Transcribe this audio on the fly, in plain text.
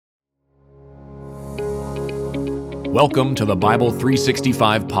Welcome to the Bible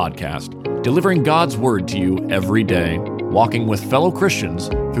 365 podcast, delivering God's Word to you every day, walking with fellow Christians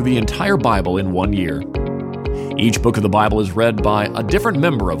through the entire Bible in 1 year. Each book of the Bible is read by a different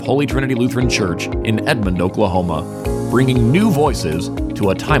member of Holy Trinity Lutheran Church in Edmond, Oklahoma, bringing new voices to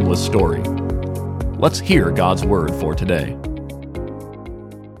a timeless story. Let's hear God's Word for today.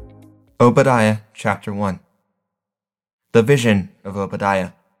 Obadiah chapter 1. The vision of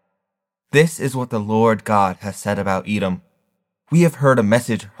Obadiah. This is what the Lord God has said about Edom. We have heard a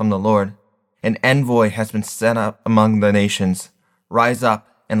message from the Lord. An envoy has been set up among the nations. Rise up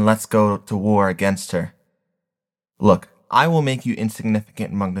and let's go to war against her. Look, I will make you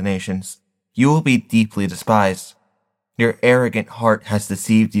insignificant among the nations. You will be deeply despised. Your arrogant heart has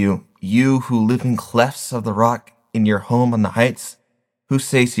deceived you, you who live in clefts of the rock in your home on the heights, who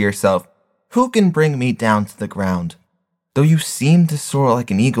say to yourself, "Who can bring me down to the ground?" Though you seem to soar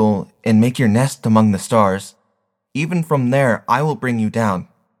like an eagle and make your nest among the stars, even from there I will bring you down.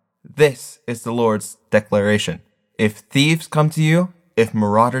 This is the Lord's declaration. If thieves come to you, if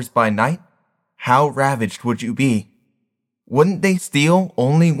marauders by night, how ravaged would you be? Wouldn't they steal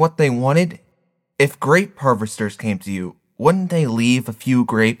only what they wanted? If grape harvesters came to you, wouldn't they leave a few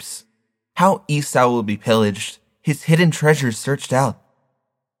grapes? How Esau will be pillaged, his hidden treasures searched out.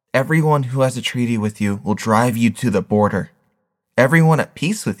 Everyone who has a treaty with you will drive you to the border. Everyone at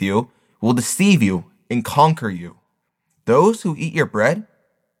peace with you will deceive you and conquer you. Those who eat your bread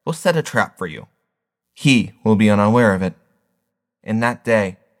will set a trap for you. He will be unaware of it. In that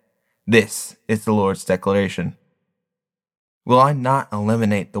day, this is the Lord's declaration. Will I not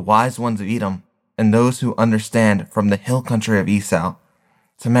eliminate the wise ones of Edom and those who understand from the hill country of Esau?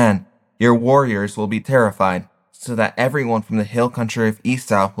 To man, your warriors will be terrified, so that everyone from the hill country of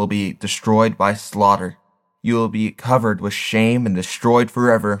Esau will be destroyed by slaughter. You will be covered with shame and destroyed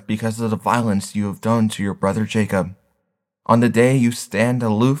forever because of the violence you have done to your brother Jacob. On the day you stand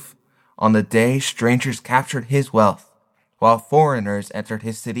aloof, on the day strangers captured his wealth, while foreigners entered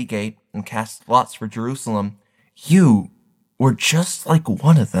his city gate and cast lots for Jerusalem, you were just like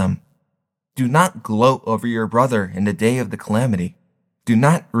one of them. Do not gloat over your brother in the day of the calamity. Do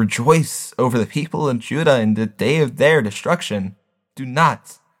not rejoice over the people of Judah in the day of their destruction. Do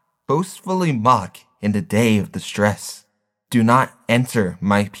not boastfully mock in the day of distress. Do not enter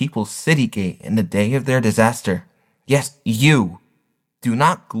my people's city gate in the day of their disaster. Yes, you. Do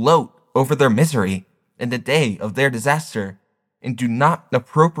not gloat over their misery in the day of their disaster, and do not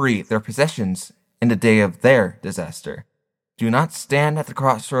appropriate their possessions in the day of their disaster. Do not stand at the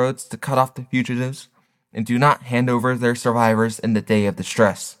crossroads to cut off the fugitives, and do not hand over their survivors in the day of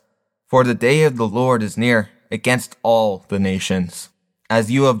distress. For the day of the Lord is near against all the nations. As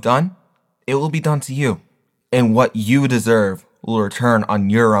you have done, it will be done to you, and what you deserve will return on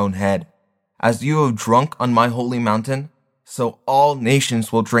your own head. As you have drunk on my holy mountain, so all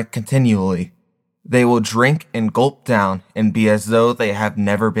nations will drink continually. They will drink and gulp down and be as though they have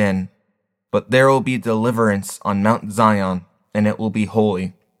never been. But there will be deliverance on Mount Zion, and it will be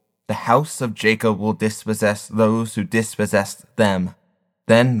holy. The house of Jacob will dispossess those who dispossessed them.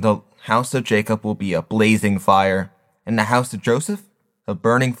 Then the house of Jacob will be a blazing fire, and the house of Joseph a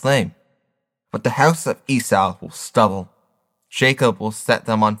burning flame. But the house of Esau will stubble. Jacob will set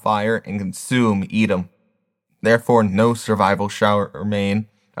them on fire and consume Edom. Therefore no survival shall remain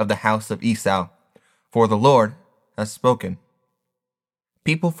of the house of Esau, for the Lord has spoken.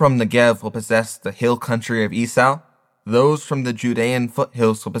 People from Negev will possess the hill country of Esau. Those from the Judean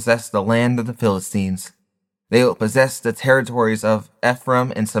foothills will possess the land of the Philistines. They will possess the territories of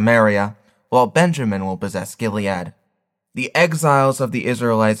Ephraim and Samaria, while Benjamin will possess Gilead. The exiles of the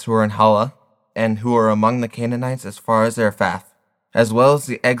Israelites who are in Halah, and who are among the Canaanites as far as Zarephath, as well as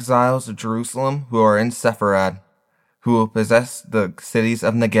the exiles of Jerusalem who are in Sepharad, who will possess the cities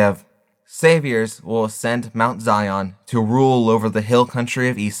of Negev. Saviors will ascend Mount Zion to rule over the hill country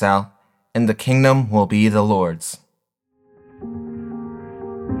of Esau, and the kingdom will be the Lord's.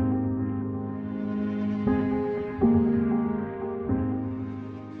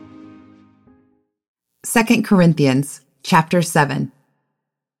 Second Corinthians chapter 7.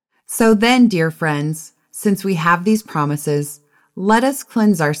 So then, dear friends, since we have these promises, let us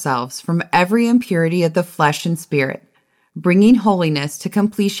cleanse ourselves from every impurity of the flesh and spirit, bringing holiness to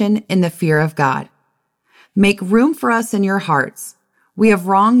completion in the fear of God. Make room for us in your hearts. We have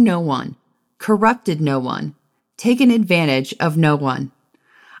wronged no one, corrupted no one, taken advantage of no one.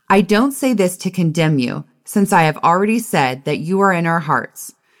 I don't say this to condemn you, since I have already said that you are in our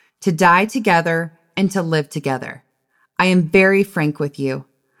hearts, to die together and to live together. I am very frank with you.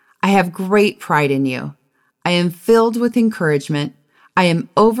 I have great pride in you. I am filled with encouragement. I am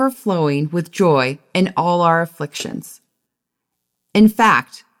overflowing with joy in all our afflictions. In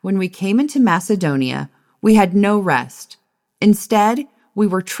fact, when we came into Macedonia, we had no rest. Instead, we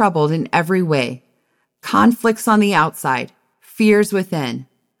were troubled in every way, conflicts on the outside, fears within.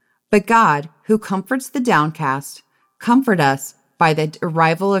 But God, who comforts the downcast, comfort us by the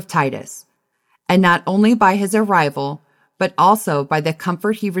arrival of Titus, and not only by his arrival, but also by the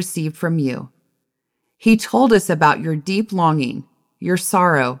comfort he received from you. He told us about your deep longing, your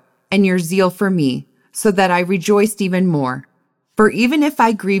sorrow, and your zeal for me, so that I rejoiced even more. For even if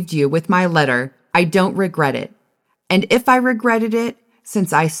I grieved you with my letter, I don't regret it. And if I regretted it,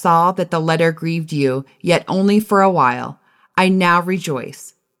 since I saw that the letter grieved you, yet only for a while, I now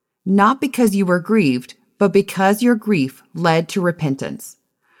rejoice. Not because you were grieved, but because your grief led to repentance.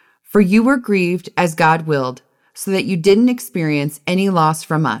 For you were grieved as God willed, so that you didn't experience any loss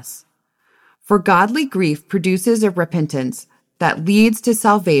from us. For godly grief produces a repentance that leads to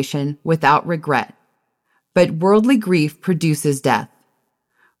salvation without regret, but worldly grief produces death.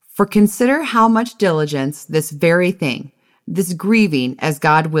 For consider how much diligence this very thing, this grieving as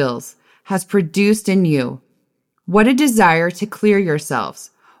God wills, has produced in you. What a desire to clear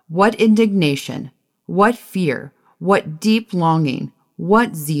yourselves, what indignation, what fear, what deep longing,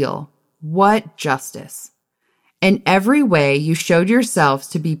 what zeal, what justice. In every way you showed yourselves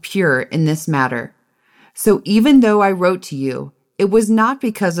to be pure in this matter. So even though I wrote to you, it was not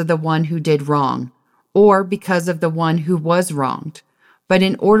because of the one who did wrong, or because of the one who was wronged, but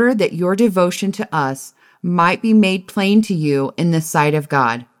in order that your devotion to us might be made plain to you in the sight of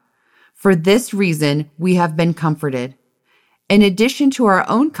God. For this reason we have been comforted. In addition to our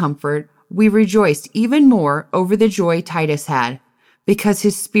own comfort, we rejoiced even more over the joy Titus had, because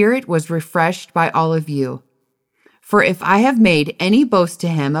his spirit was refreshed by all of you. For if I have made any boast to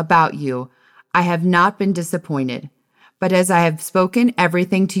him about you, I have not been disappointed. But as I have spoken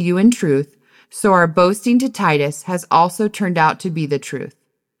everything to you in truth, so our boasting to Titus has also turned out to be the truth.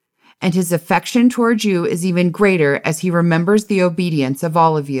 And his affection towards you is even greater as he remembers the obedience of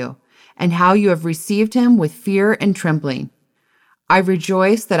all of you, and how you have received him with fear and trembling. I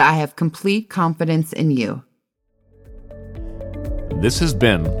rejoice that I have complete confidence in you. This has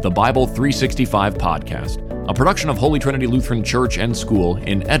been the Bible 365 podcast, a production of Holy Trinity Lutheran Church and School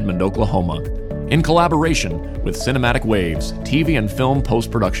in Edmond, Oklahoma, in collaboration with Cinematic Waves TV and Film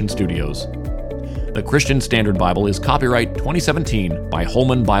Post-Production Studios. The Christian Standard Bible is copyright 2017 by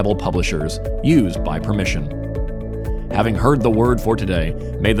Holman Bible Publishers, used by permission. Having heard the word for today,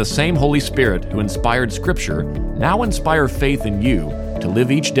 may the same Holy Spirit who inspired Scripture now inspire faith in you to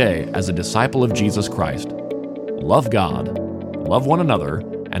live each day as a disciple of Jesus Christ. Love God, love one another,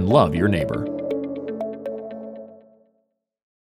 and love your neighbor.